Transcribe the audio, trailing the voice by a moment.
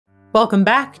Welcome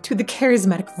back to the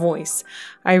Charismatic Voice.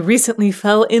 I recently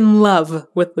fell in love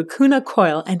with Lacuna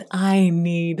Coil and I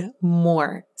need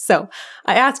more. So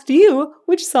I asked you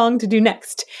which song to do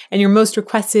next, and your most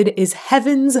requested is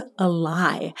Heaven's a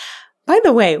Lie. By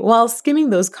the way, while skimming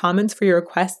those comments for your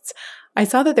requests, I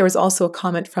saw that there was also a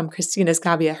comment from Cristina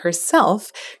Scabbia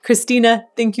herself. Cristina,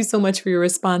 thank you so much for your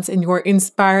response and your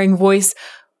inspiring voice.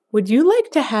 Would you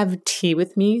like to have tea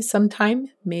with me sometime,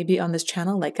 maybe on this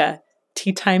channel, like a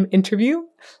tea time interview?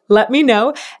 Let me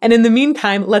know. And in the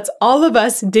meantime, let's all of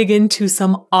us dig into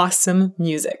some awesome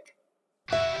music.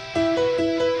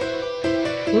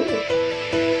 Ooh.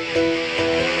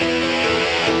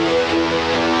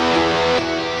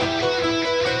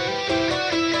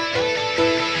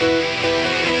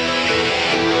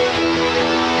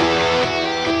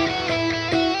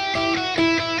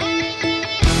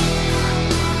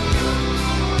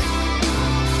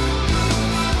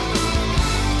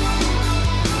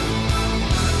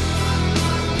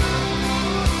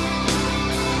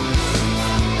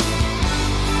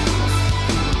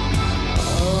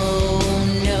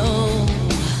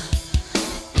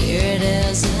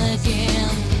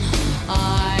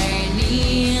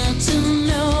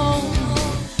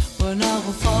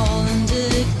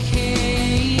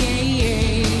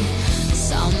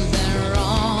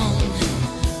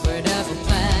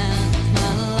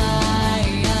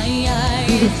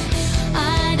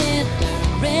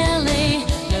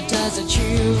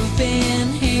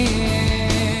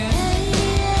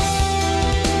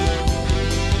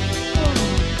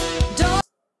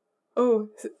 Oh,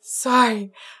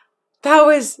 sorry. That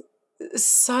was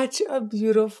such a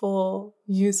beautiful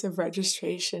use of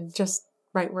registration, just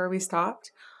right where we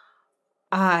stopped.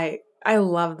 I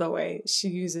love the way she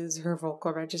uses her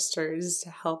vocal registers to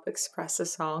help express a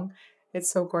song. It's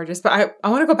so gorgeous. But I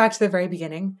want to go back to the very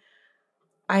beginning.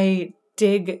 I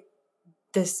dig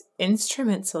this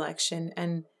instrument selection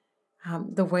and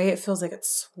the way it feels like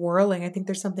it's swirling. I think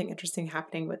there's something interesting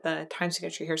happening with the time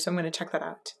signature here, so I'm going to check that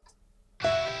out.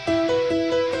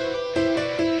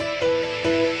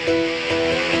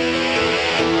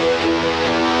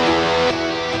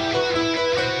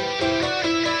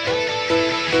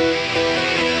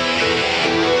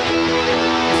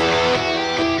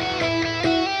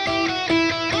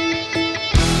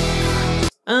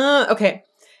 Okay,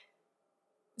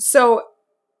 so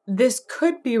this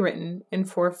could be written in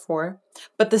 4/4,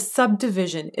 but the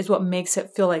subdivision is what makes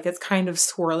it feel like it's kind of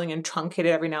swirling and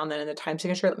truncated every now and then in the time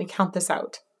signature. Let me count this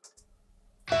out.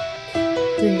 3,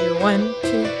 1,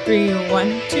 2, 3,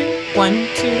 1, 2, 1,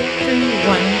 2, 3,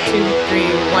 1, 2, 3,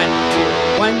 1,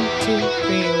 2, 1, 2,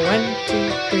 3, 1,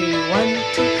 2, 3, 1,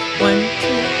 2, 1,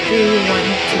 2, 3, 1,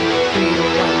 2, 3,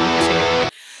 1,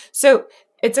 2. So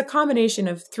it's a combination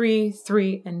of 3,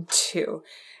 3, and 2.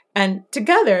 And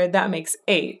together that makes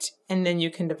 8. And then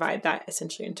you can divide that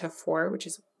essentially into 4, which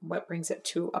is what brings it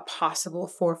to a possible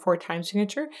 4/4 time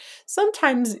signature.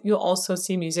 Sometimes you'll also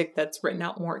see music that's written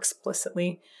out more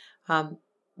explicitly.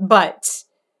 But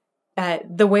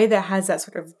the way that has that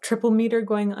sort of triple meter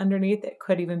going underneath, it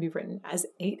could even be written as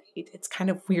 8/8. It's kind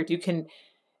of weird. You can,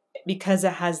 because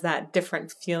it has that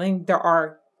different feeling, there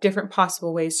are different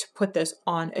possible ways to put this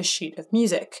on a sheet of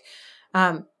music.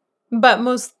 But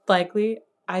most likely,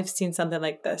 I've seen something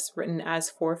like this written as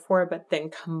 4/4, but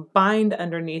then combined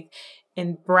underneath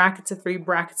in brackets of 3,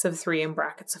 brackets of 3, and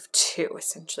brackets of 2,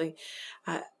 essentially.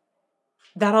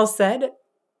 That all said,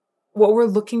 what we're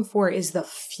looking for is the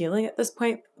feeling at this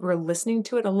point. We're listening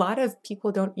to it. A lot of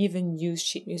people don't even use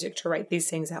sheet music to write these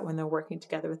things out when they're working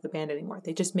together with the band anymore.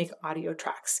 They just make audio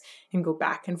tracks and go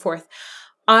back and forth.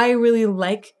 I really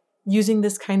like using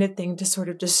this kind of thing to sort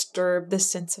of disturb the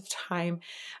sense of time.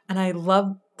 And I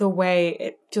love the way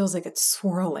it feels like it's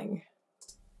swirling.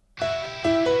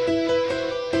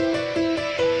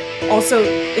 Also,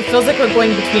 it feels like we're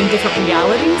going between different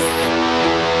realities.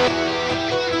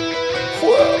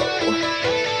 Whoa.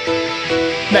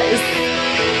 Nice.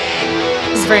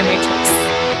 This is very Matrix.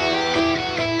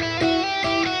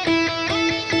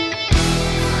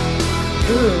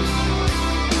 Ooh.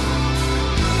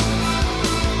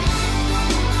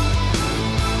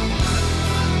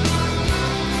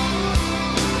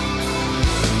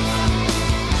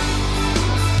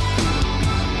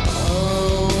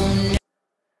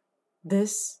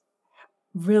 This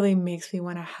really makes me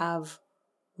want to have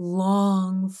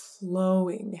long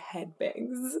flowing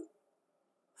headbangs.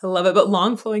 I love it, but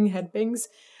long flowing headbangs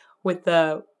with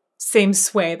the same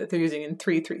sway that they're using in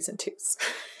 3, 3s, and 2s.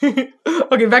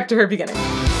 Okay, back to her beginning.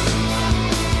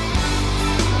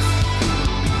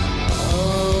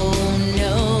 Oh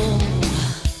no,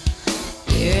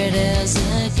 here it is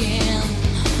again.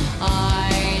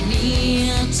 I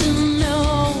need to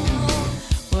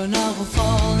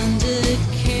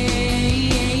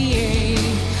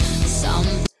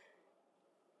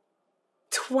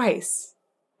twice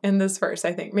in this verse,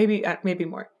 I think. Maybe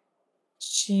more.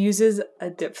 She uses a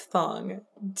diphthong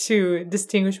to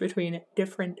distinguish between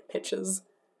different pitches.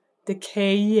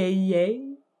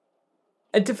 Decay.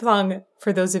 A diphthong,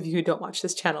 for those of you who don't watch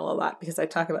this channel a lot, because I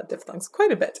talk about diphthongs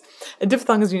quite a bit. A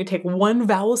diphthong is when you take one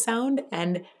vowel sound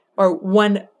or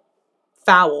one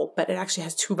vowel, but it actually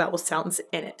has two vowel sounds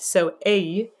in it. So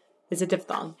a is a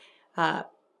diphthong.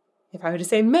 If I were to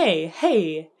say may,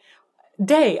 hey,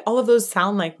 day, all of those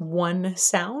sound like one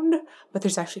sound, but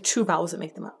there's actually two vowels that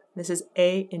make them up. This is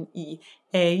A and E.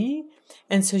 A.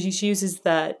 And so she uses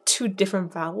the two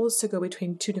different vowels to go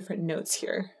between two different notes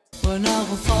here. Right,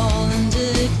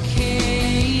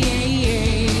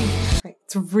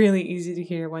 it's really easy to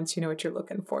hear once you know what you're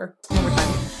looking for. One more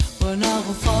time.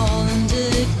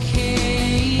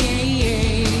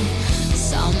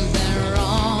 Something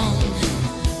wrong.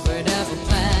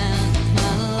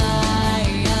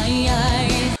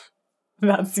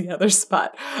 That's the other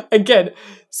spot. Again,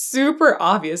 super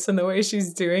obvious in the way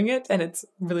she's doing it, and it's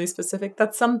really specific.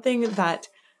 That's something that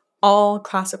all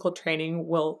classical training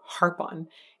will harp on,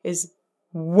 is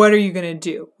what are you going to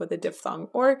do with a diphthong?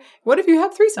 Or what if you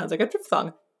have three sounds like a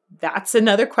diphthong? That's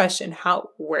another question.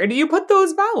 Where do you put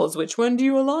those vowels? Which one do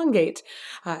you elongate?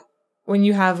 When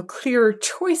you have clear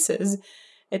choices,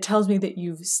 it tells me that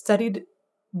you've studied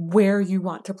where you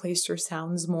want to place your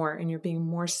sounds more, and you're being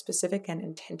more specific and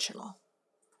intentional.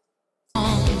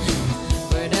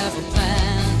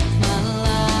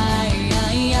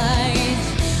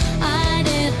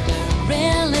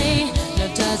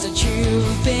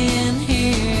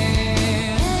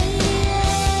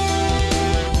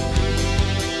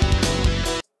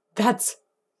 That's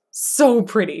so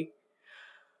pretty.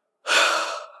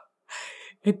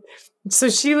 So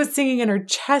she was singing in her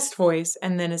chest voice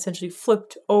and then essentially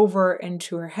flipped over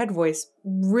into her head voice.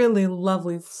 Really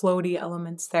lovely floaty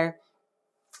elements there.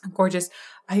 Gorgeous.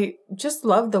 I just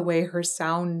love the way her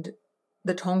sound,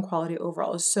 the tone quality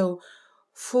overall is so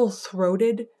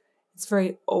full-throated. It's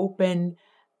very open,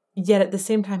 yet at the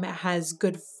same time it has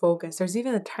good focus. There's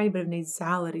even a tiny bit of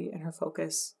nasality in her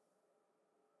focus.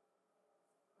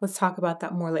 Let's talk about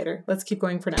that more later. Let's keep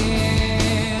going for now.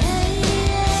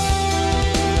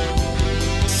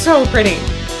 So pretty.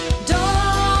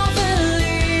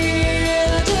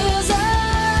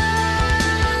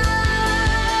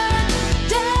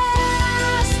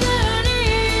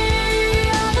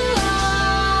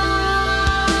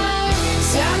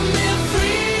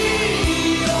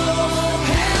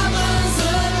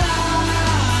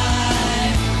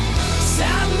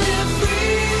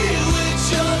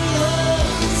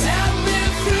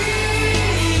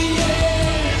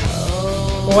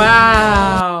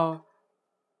 Wow.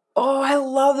 Oh, I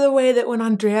love the way that when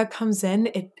Andrea comes in,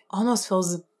 it almost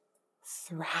feels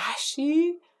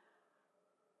thrashy.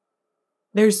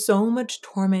 There's so much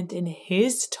torment in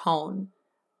his tone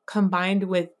combined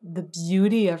with the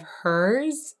beauty of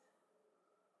hers.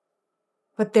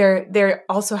 But they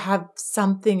also have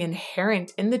something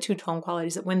inherent in the two tone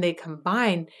qualities that when they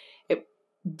combine, it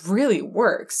really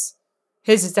works.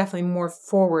 His is definitely more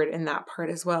forward in that part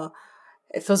as well.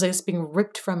 It feels like it's being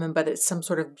ripped from him, but it's some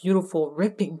sort of beautiful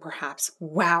ripping, perhaps.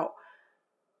 Wow.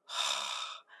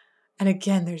 And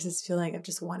again, there's this feeling of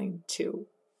just wanting to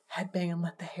headbang and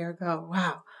let the hair go.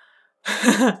 Wow.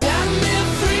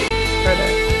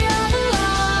 Further.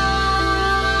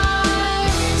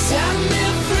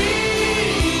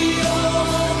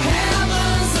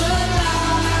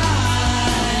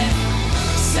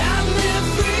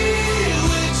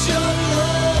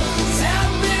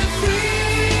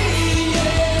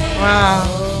 Wow.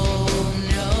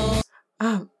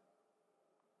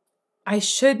 I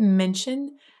should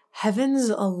mention Heaven's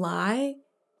a Lie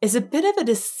is a bit of a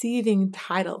deceiving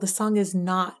title. The song is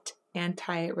not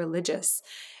anti-religious.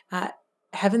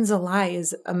 Heaven's a Lie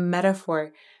is a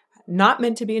metaphor not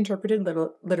meant to be interpreted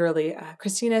literally.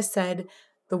 Cristina said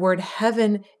the word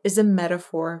heaven is a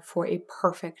metaphor for a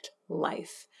perfect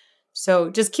life. So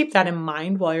just keep that in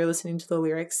mind while you're listening to the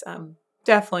lyrics.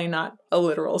 Definitely not a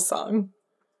literal song.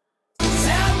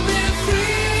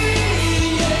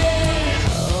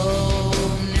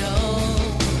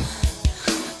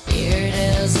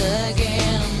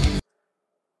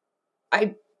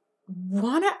 I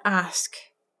want to ask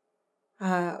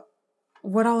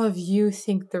what all of you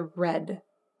think the red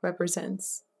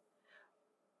represents.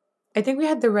 I think we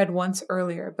had the red once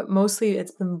earlier, but mostly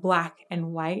it's been black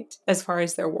and white as far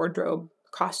as their wardrobe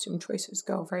costume choices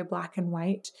go. Very black and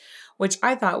white, which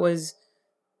I thought was,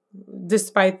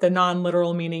 despite the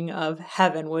non-literal meaning of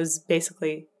heaven, was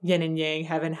basically yin and yang,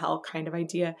 heaven, hell kind of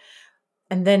idea.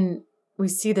 And then we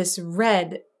see this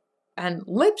red and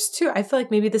lips too. I feel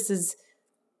like maybe this is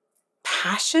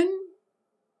passion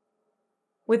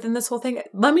within this whole thing.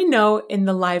 Let me know in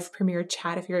the live premiere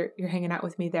chat if you're hanging out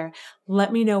with me there.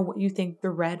 Let me know what you think the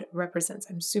red represents.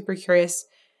 I'm super curious.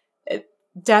 It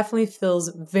definitely feels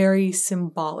very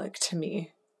symbolic to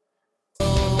me.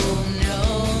 Oh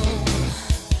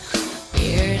no,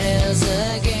 here it is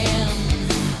again.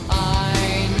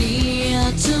 I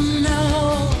need to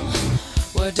know,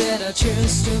 what did I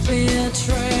choose to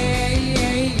betray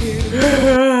you?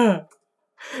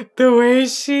 The way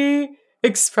she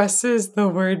expresses the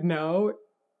word no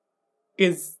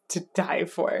is to die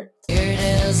for. Here it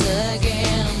is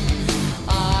again.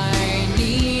 I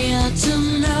need to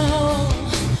know.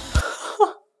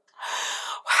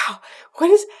 Wow.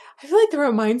 I feel like that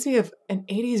reminds me of an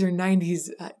 80s or 90s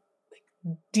like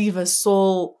diva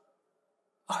soul,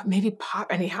 or maybe pop.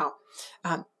 Anyhow,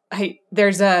 I'm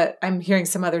hearing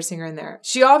some other singer in there.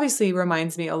 She obviously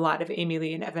reminds me a lot of Amy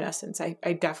Lee and Evanescence. I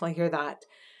definitely hear that.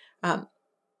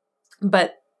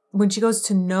 But when she goes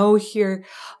to no here,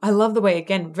 I love the way,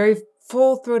 again, very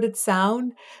full-throated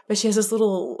sound, but she has this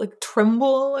little like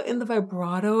tremble in the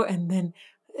vibrato, and then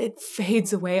it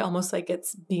fades away almost like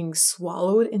it's being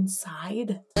swallowed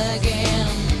inside. Again,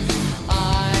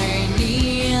 I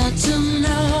need to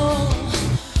know,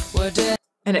 what did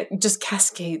And it just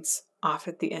cascades off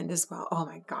at the end as well. Oh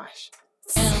my gosh.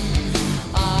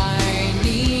 I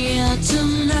need to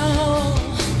know,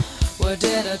 what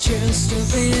did I choose to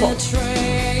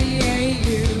betray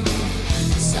you?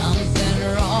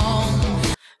 Something wrong.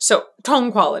 So,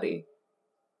 tone quality.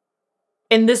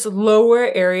 In this lower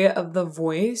area of the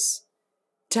voice,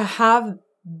 to have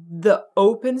the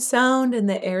open sound and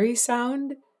the airy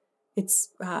sound, it's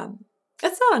not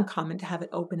uncommon to have an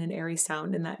open and airy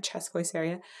sound in that chest voice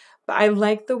area. But I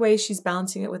like the way she's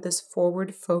balancing it with this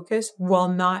forward focus while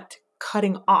not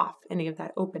cutting off any of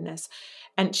that openness.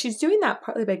 And she's doing that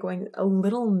partly by going a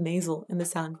little nasal in the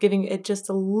sound, giving it just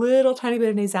a little tiny bit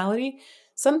of nasality.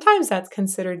 Sometimes that's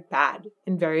considered bad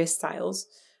in various styles,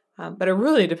 but it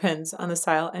really depends on the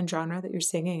style and genre that you're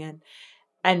singing in.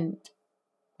 And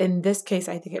in this case,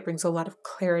 I think it brings a lot of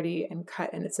clarity and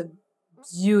cut, and it's a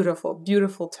beautiful,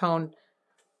 beautiful tone.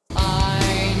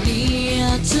 I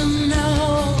need to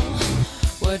know,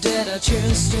 what did I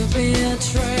choose to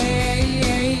betray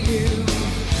you?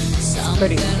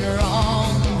 Pretty. Something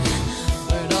wrong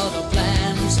with all the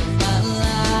plans of my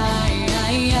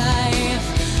life.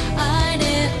 I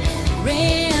didn't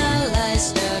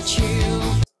realize that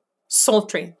you.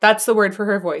 Sultry. That's the word for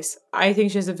her voice. I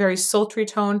think she has a very sultry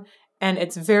tone, and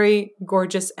it's very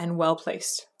gorgeous and well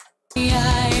placed.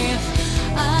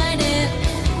 I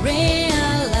didn't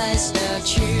realize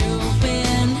that you've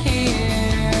been here.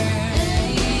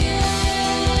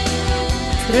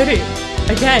 Pretty.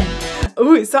 Again.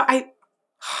 Ooh, so I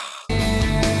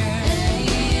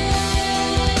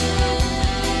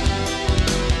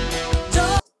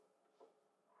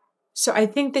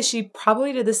think that she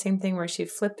probably did the same thing where she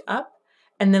flipped up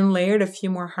and then layered a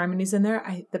few more harmonies in there.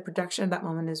 The production of that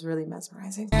moment is really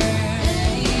mesmerizing.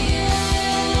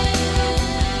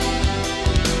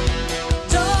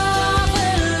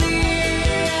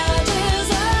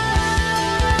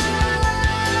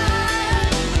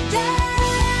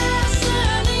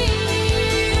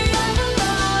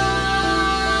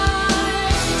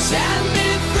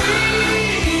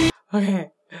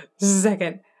 Okay, just a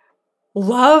second.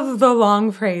 Love the long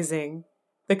phrasing,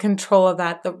 the control of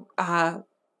that.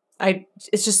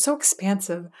 It's just so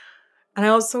expansive, and I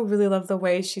also really love the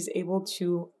way she's able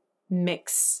to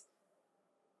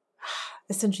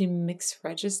essentially mix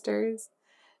registers.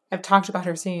 I've talked about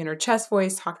her singing in her chest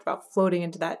voice, talked about floating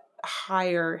into that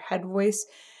higher head voice.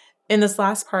 In this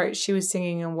last part, she was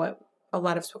singing in what a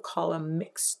lot of us would call a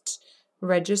mixed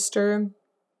register,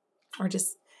 or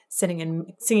just singing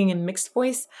in mixed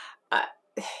voice.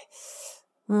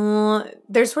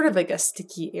 There's sort of like a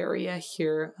sticky area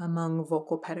here among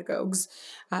vocal pedagogues,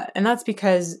 and that's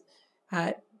because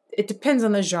it depends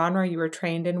on the genre you were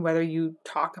trained in, whether you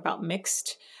talk about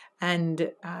mixed.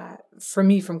 And for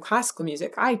me, from classical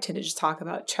music, I tend to just talk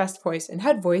about chest voice and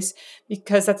head voice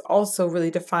because that's also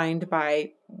really defined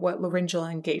by what laryngeal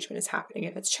engagement is happening.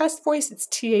 If it's chest voice, it's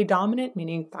TA dominant,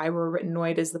 meaning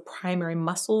thyroarytenoid is the primary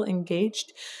muscle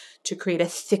engaged to create a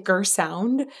thicker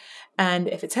sound. And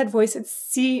if it's head voice,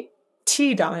 it's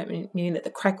CT dominant, meaning that the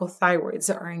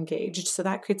cricothyroids are engaged. So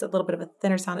that creates a little bit of a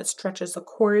thinner sound. It stretches the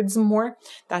chords more.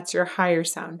 That's your higher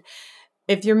sound.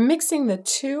 If you're mixing the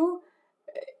two,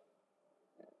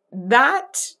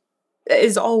 that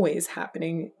is always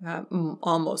happening,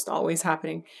 almost always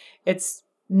happening. It's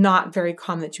not very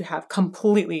common that you have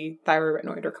completely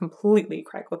thyroarytenoid or completely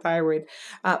cricothyroid,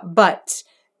 but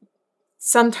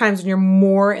sometimes when you're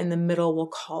more in the middle, we'll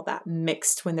call that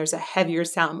mixed. When there's a heavier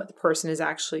sound, but the person is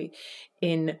actually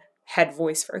in head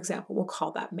voice, for example, we'll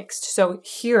call that mixed. So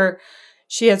here,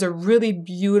 she has a really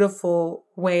beautiful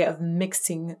way of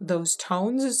mixing those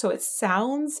tones. So it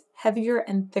sounds heavier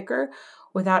and thicker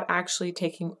without actually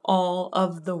taking all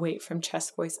of the weight from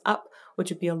chest voice up,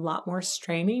 which would be a lot more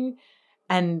straining.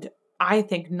 And I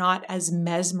think not as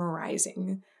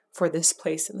mesmerizing for this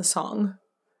place in the song.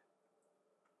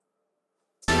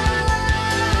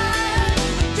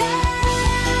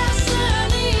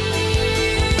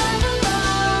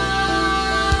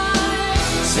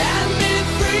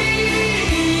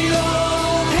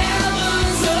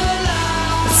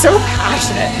 So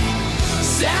passionate.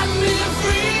 Set me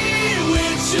free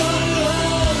with your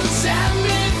love. Set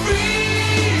me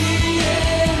free,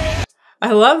 yeah.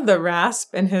 I love the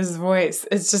rasp in his voice.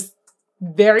 It's just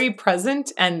very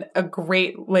present and a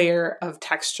great layer of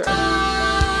texture. Set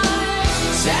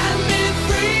me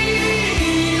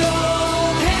free,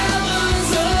 oh,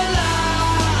 heaven's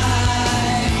alive.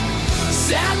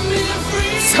 Set me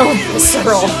free. So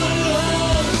visceral.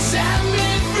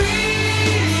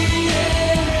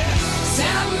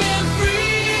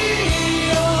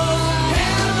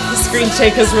 Screen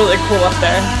shake is really cool up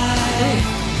there.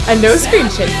 And no screen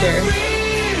shake here.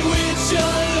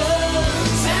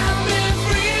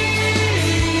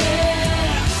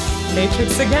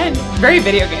 Matrix again. Very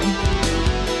video game.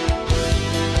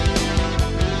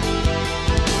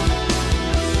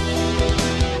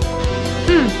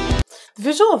 The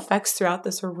visual effects throughout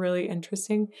this are really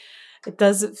interesting. It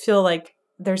does feel like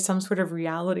there's some sort of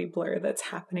reality blur that's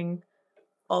happening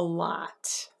a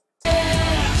lot.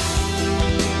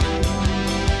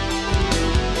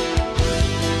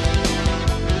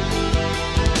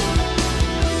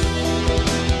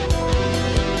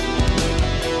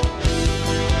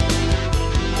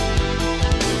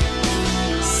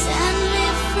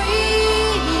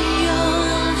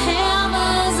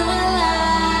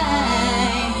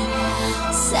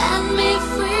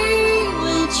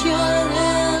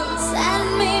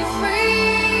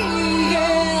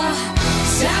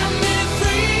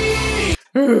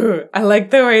 I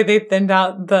like the way they thinned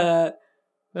out the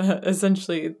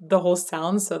essentially the whole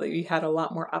sound so that you had a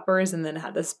lot more uppers and then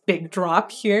had this big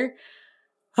drop here.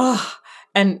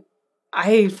 And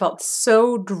I felt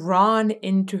so drawn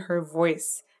into her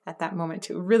voice at that moment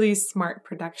too. Really smart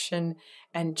production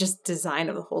and just design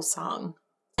of the whole song.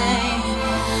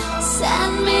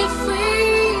 Set me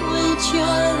free with your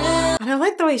love. And I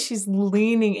like the way she's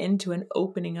leaning into and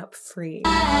opening up free.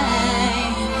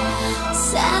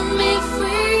 Set me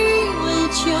free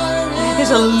with your love.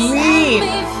 There's a lean. Set me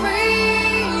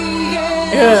free,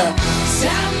 yeah.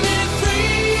 Set me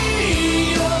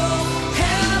free, oh,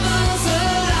 heaven's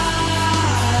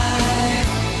alive.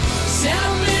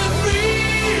 Set me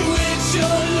free with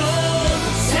your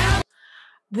love.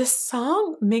 This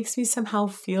song makes me somehow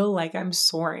feel like I'm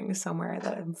soaring somewhere,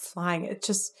 that I'm flying.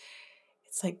 It's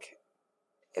like,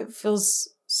 it feels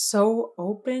so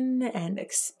open and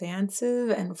expansive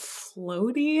and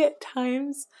floaty at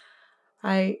times.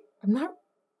 I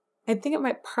think it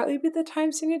might partly be the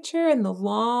time signature and the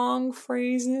long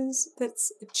phrases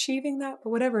that's achieving that,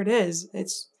 but whatever it is,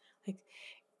 it's like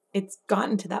it's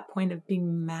gotten to that point of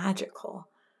being magical,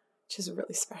 which is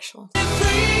really special.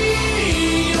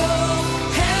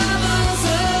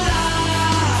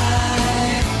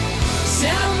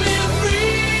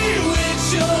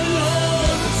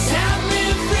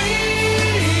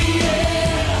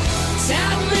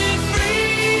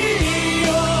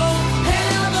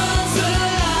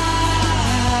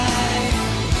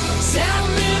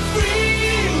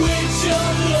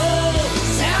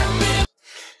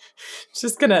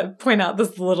 Just gonna point out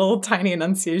this little tiny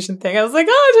enunciation thing. I was like,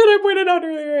 oh, did I point it out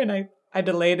earlier? And I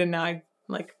delayed, and now I'm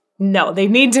like, no, they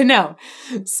need to know.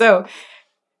 So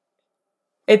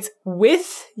it's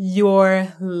with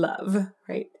your love,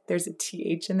 right? There's a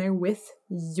TH in there, with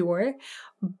your.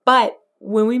 But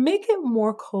when we make it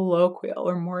more colloquial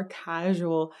or more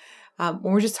casual, when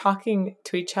we're just talking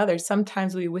to each other,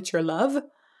 sometimes we with your love,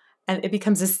 and it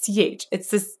becomes a CH. It's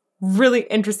this really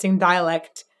interesting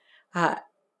dialect.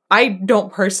 I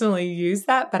don't personally use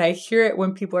that, but I hear it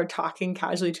when people are talking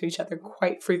casually to each other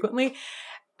quite frequently.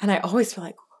 And I always feel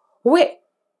like, wait,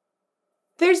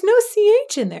 there's no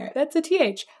CH in there. That's a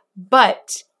TH.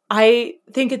 But I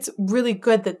think it's really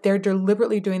good that they're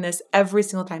deliberately doing this every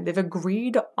single time. They've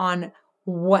agreed on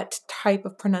what type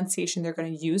of pronunciation they're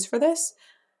going to use for this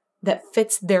that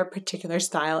fits their particular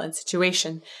style and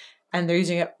situation. And they're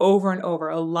using it over and over,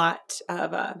 a lot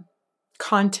of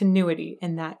continuity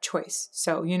in that choice.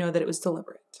 So you know that it was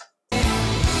deliberate.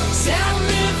 Set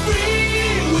me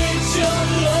free. With your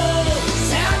love,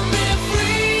 set me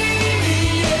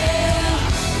free,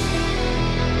 yeah.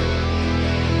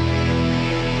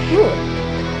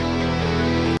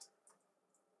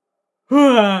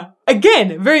 Ooh.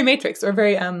 Again, very Matrix or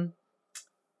very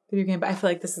video game, but I feel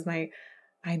like this is my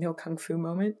I know Kung Fu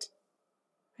moment.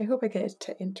 I hope I get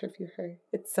to interview her.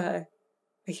 It's I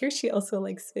hear she also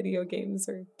likes video games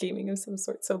or gaming of some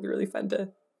sort, so it'll be really fun to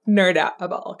nerd out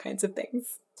about all kinds of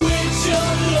things. With your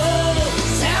love,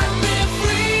 set me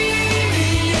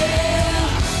free,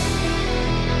 yeah.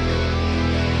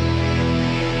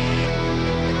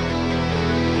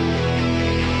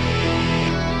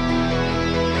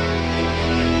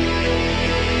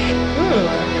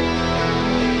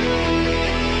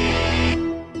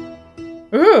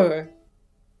 Ooh.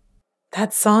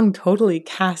 That song totally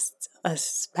casts a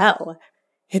spell.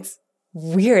 It's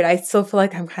weird. I still feel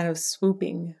like I'm kind of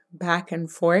swooping back and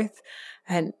forth.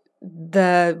 And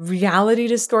the reality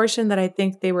distortion that I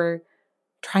think they were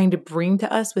trying to bring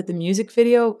to us with the music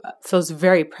video feels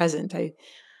very present. I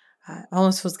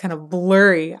almost feels kind of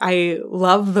blurry. I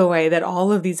love the way that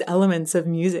all of these elements of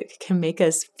music can make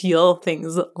us feel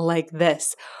things like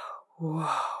this. Whoa.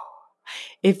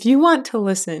 If you want to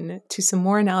listen to some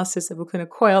more analysis of Lacuna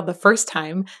Coil the first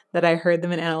time that I heard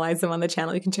them and analyzed them on the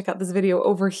channel, you can check out this video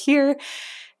over here.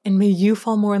 And may you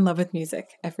fall more in love with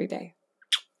music every day.